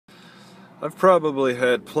I've probably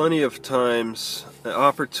had plenty of times and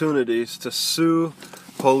opportunities to sue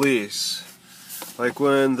police. Like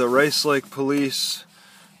when the Rice Lake police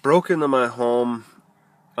broke into my home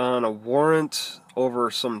on a warrant over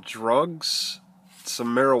some drugs, some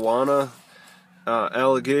marijuana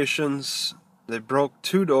allegations. They broke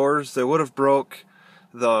two doors. They would have broke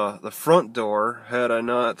the front door had I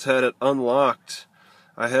not had it unlocked.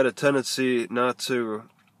 I had a tendency not to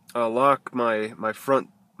lock my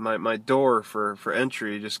door for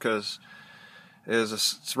entry, just because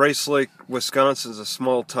Rice Lake, Wisconsin's a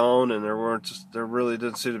small town, and there really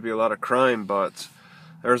didn't seem to be a lot of crime, but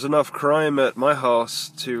there was enough crime at my house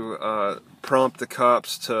to prompt the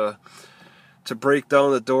cops to break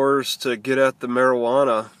down the doors to get at the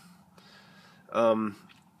marijuana.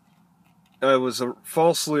 I was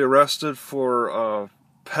falsely arrested for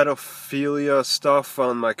pedophilia stuff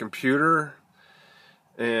on my computer,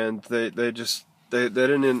 and they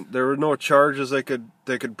didn't. There were no charges they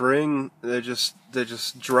could bring. They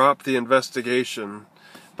just dropped the investigation,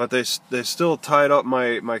 but they still tied up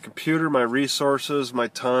my computer, my resources, my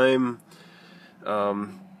time,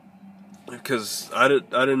 because I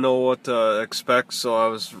didn't know what to expect. So I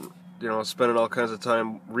was spending all kinds of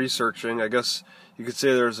time researching. I guess you could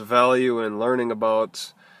say there's a value in learning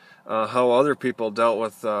about how other people dealt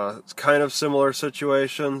with kind of similar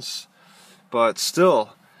situations, but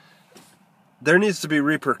still, there needs to be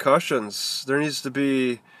repercussions. There needs to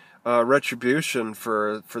be retribution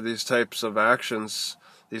for these types of actions,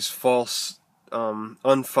 these false,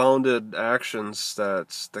 unfounded actions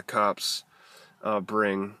that the cops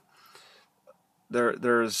bring.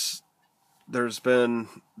 There's been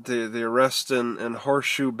the arrest in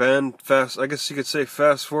Horseshoe Bend. I guess you could say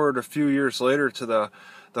fast forward a few years later to the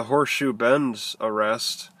Horseshoe Bend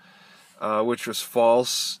arrest, which was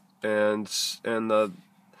false, I'd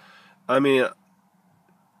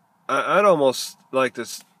almost like to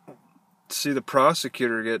see the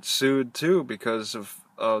prosecutor get sued too because of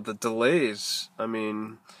the delays. I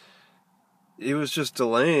mean, he was just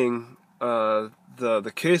delaying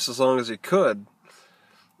the case as long as he could,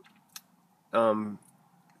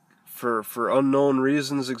 for unknown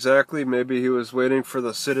reasons exactly. Maybe he was waiting for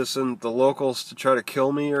the locals to try to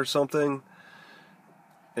kill me or something.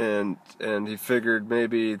 And he figured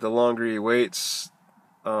maybe the longer he waits,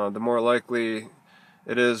 the more likely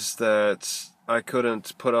it is that I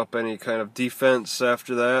couldn't put up any kind of defense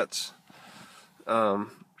after that.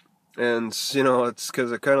 It's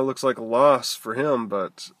because it kind of looks like a loss for him,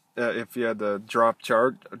 but if you had to drop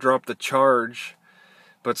the charge,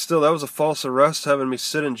 but still, that was a false arrest. Having me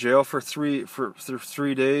sit in jail for 3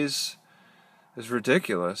 days is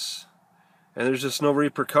ridiculous, and there's just no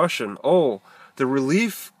repercussion. Oh, the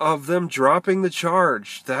relief of them dropping the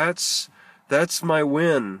charge, that's my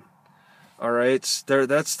win. All right,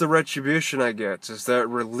 that's the retribution I get, is that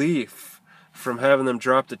relief from having them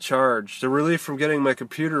drop the charge, the relief from getting my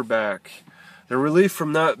computer back, the relief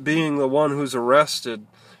from not being the one who's arrested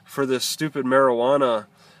for this stupid marijuana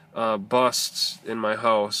busts in my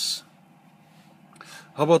house.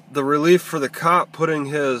 How about the relief for the cop putting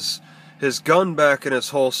his gun back in his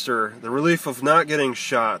holster, the relief of not getting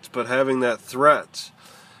shot but having that threat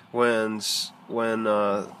when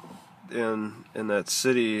in that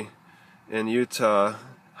city in Utah,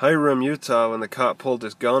 Hiram, Utah, when the cop pulled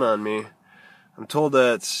his gun on me. I'm told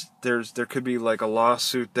that there could be like a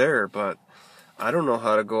lawsuit there, but I don't know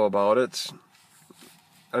how to go about it.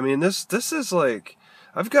 I mean, this is like,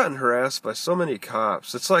 I've gotten harassed by so many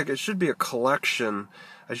cops. It's like it should be a collection.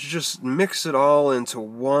 I should just mix it all into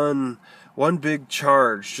one big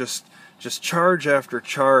charge, just charge after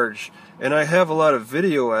charge. And I have a lot of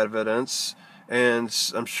video evidence, and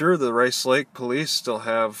I'm sure the Rice Lake police still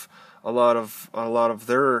have a lot of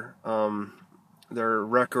their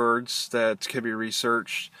records that can be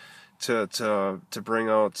researched to bring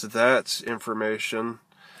out that information.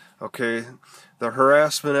 Okay, the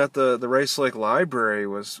harassment at the Rice Lake Library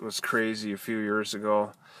was crazy a few years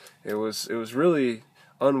ago. It was really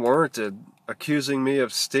unwarranted, accusing me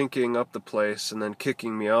of stinking up the place and then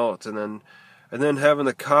kicking me out, and then having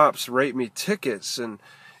the cops write me tickets in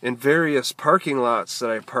various parking lots that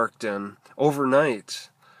I parked in overnight.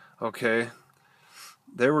 Okay,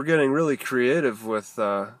 they were getting really creative with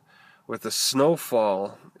the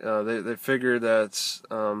snowfall. They figured that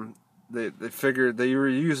they figured they were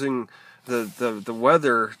using the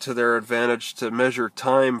weather to their advantage to measure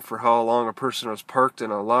time for how long a person was parked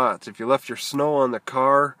in a lot. If you left your snow on your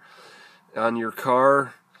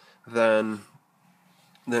car, then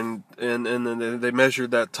they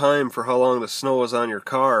measured that time for how long the snow was on your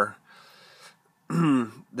car.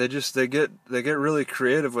 They get really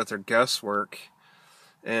creative with their guesswork,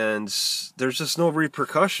 and there's just no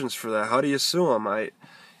repercussions for that. How do you sue them?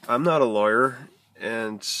 I'm not a lawyer,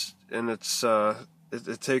 and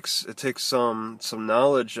it takes some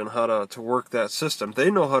knowledge on how to work that system. They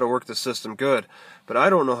know how to work the system good, but I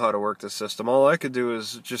don't know how to work the system. All I could do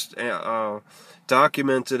is just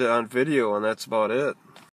document it on video, and that's about it.